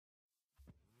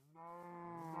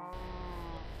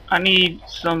I need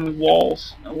some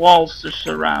walls to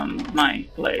surround my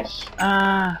place.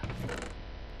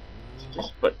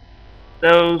 Just put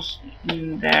those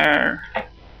in there.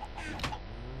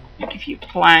 Make a few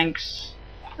planks.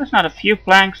 That's not a few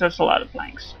planks, that's a lot of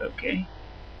planks. Okay.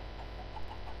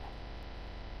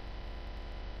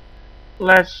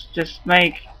 Let's just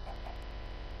make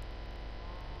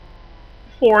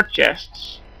 4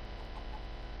 chests.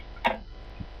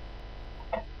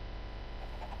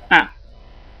 Ah,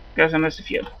 guess I missed a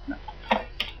few. No.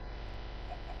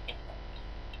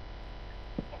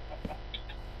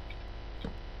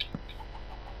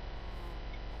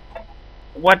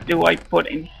 What do I put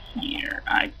in here?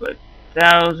 I put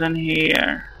those in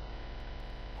here.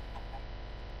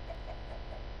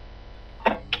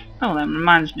 Oh, that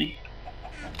reminds me.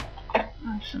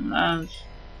 And some of those.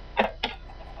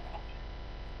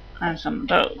 And some of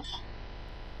those.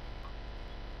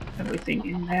 Everything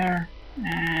in there.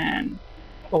 And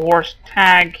the horse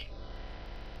tag.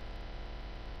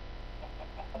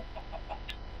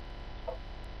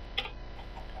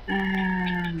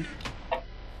 And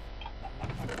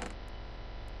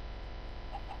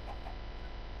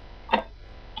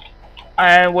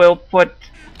I will put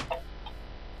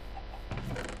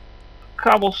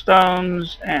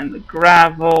cobblestones and the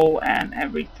gravel and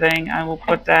everything. I will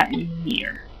put that in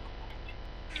here.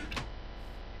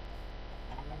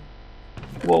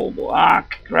 Wool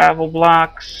block, gravel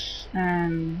blocks,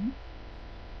 and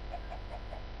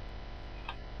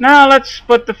now let's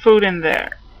put the food in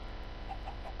there.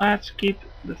 Let's keep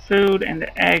the food and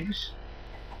the eggs.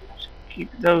 Let's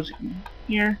keep those in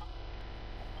here.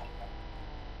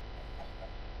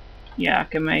 Yeah, I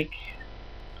can make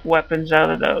weapons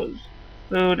out of those.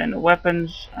 Food and the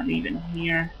weapons I leave in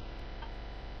here.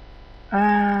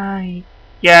 Yeah,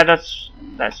 that's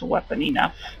a weapon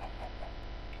enough.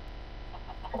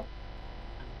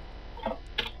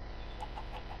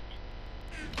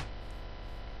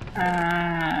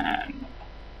 And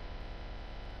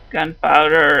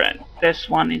gunpowder, and this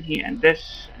one in here, and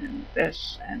this, and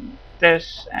this, and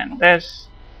this, and this.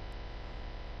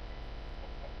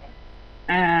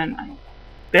 And I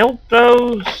built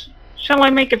those. Shall I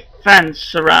make a fence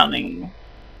surrounding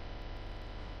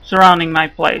my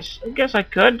place? I guess I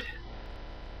could.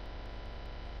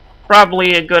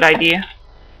 Probably a good idea.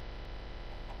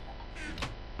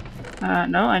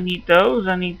 No, I need those.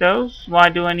 I need those. Why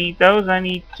do I need those? I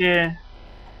need to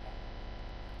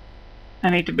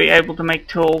be able to make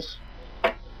tools.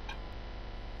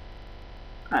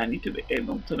 I need to be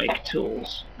able to make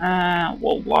tools.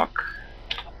 Wool block.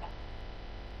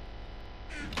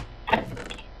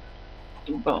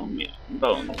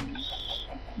 Bones.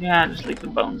 Yeah, just leave the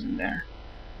bones in there.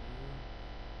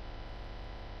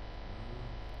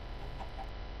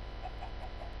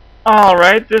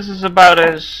 Alright, this is about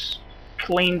as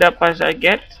cleaned up as I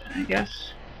get, I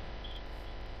guess.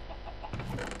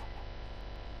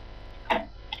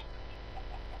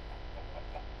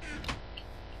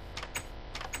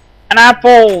 An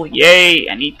apple! Yay!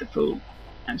 I need the food.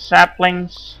 And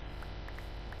saplings.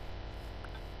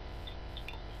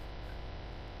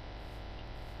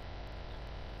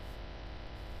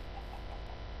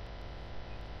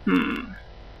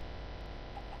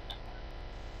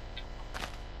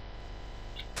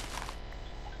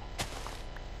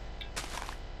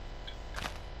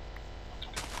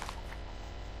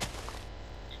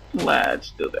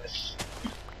 Let's do this.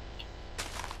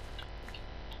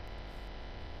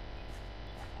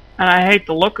 And I hate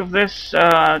the look of this,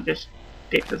 so just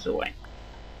take this away.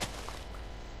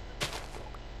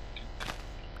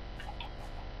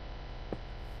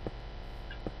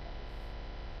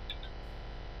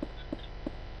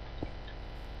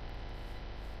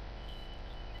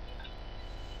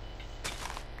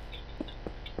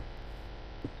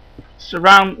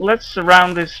 Let's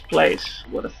surround this place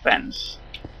with a fence.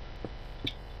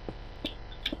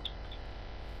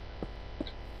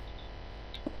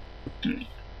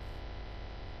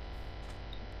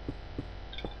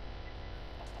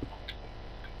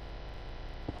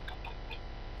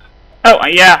 Oh,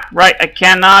 yeah, right, I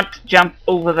cannot jump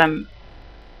over them.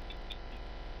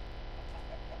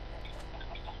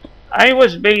 I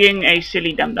was being a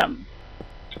silly dum-dum.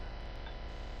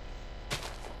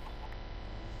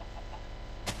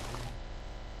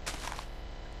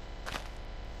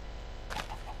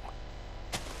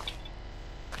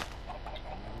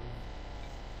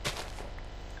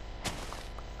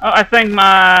 Oh, I think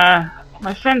my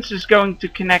fence is going to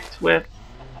connect with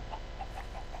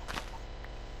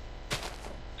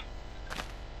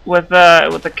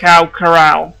the cow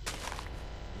corral.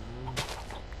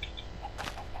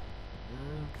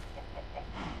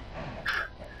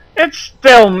 It's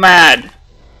still mad.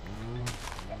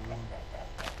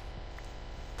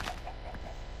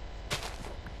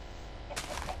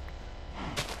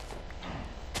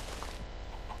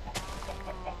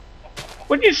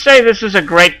 Would you say this is a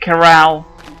great corral?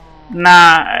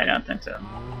 Nah, I don't think so.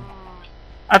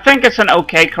 I think it's an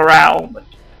okay corral, but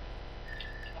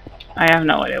I have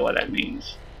no idea what that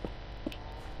means.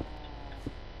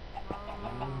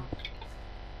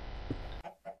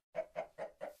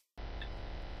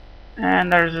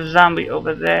 And there's a zombie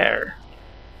over there.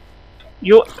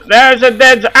 There's a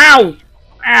dead... Ow!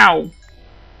 Ow!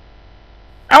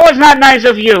 That was not nice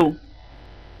of you.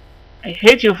 I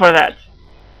hate you for that.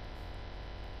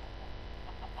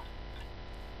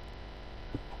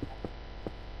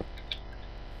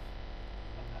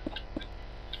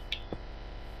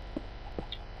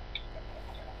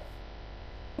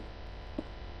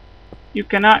 You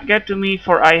cannot get to me,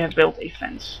 for I have built a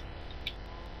fence.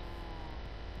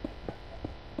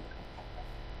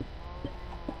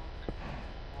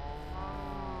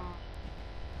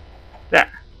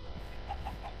 There.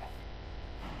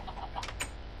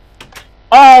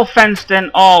 All fenced in,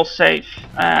 all safe.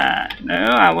 No,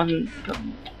 I wasn't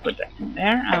going to put that in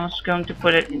there. I was going to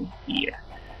put it in here.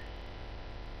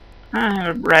 I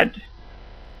have a bread.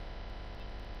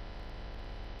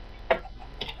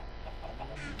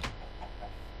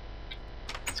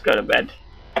 Let's go to bed.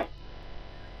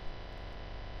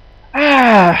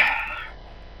 Ah.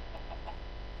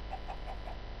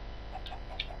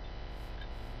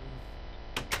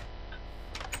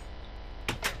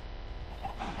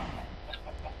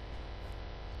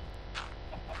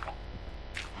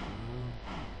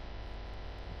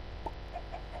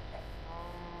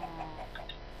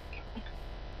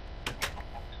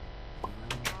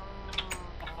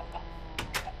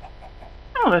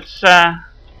 Oh, let's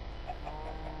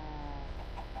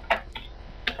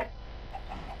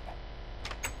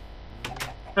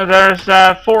so there's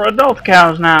 4 adult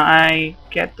cows now. I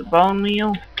get the bone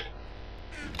meal.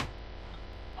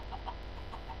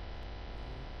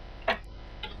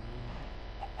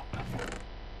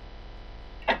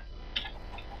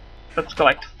 Let's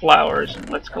collect flowers and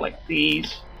let's collect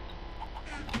these.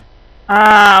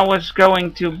 I was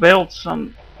going to build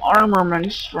some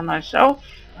armaments for myself.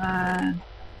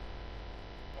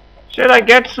 Should I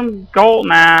get some gold?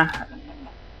 Nah.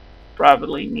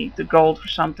 Probably need the gold for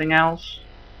something else.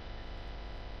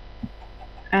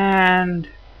 And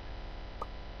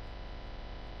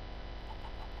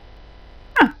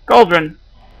cauldron.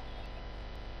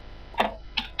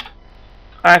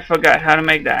 I forgot how to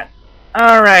make that.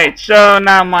 Alright, so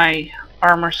now my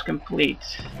armor's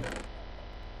complete.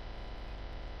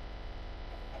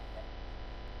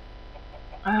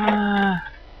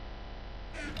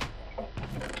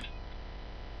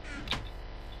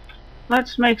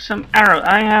 Let's make some arrows.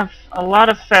 I have a lot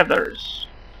of feathers.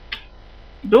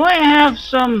 Do I have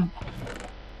some...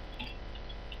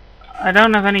 I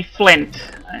don't have any flint.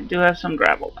 I do have some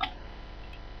gravel though.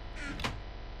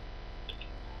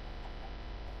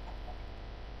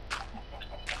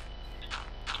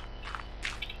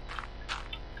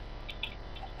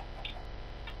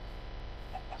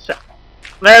 So,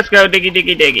 let's go diggy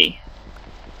diggy diggy.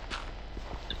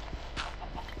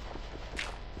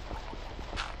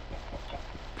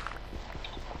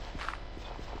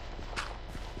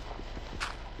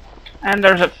 And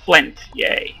there's a flint,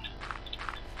 yay.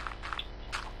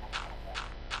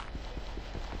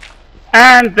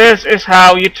 And this is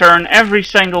how you turn every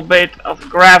single bit of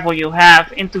gravel you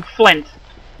have into flint.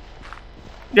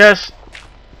 Just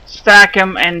stack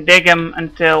them and dig them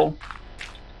until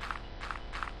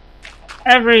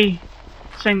every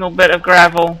single bit of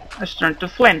gravel is turned to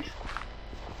flint.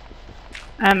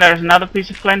 And there's another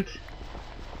piece of flint.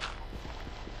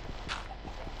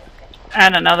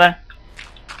 And another.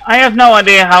 I have no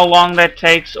idea how long that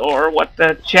takes or what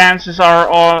the chances are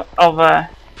of a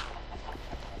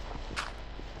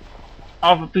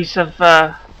piece of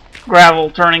gravel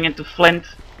turning into flint.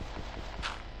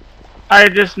 I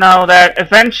just know that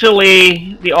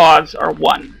eventually the odds are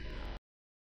 1.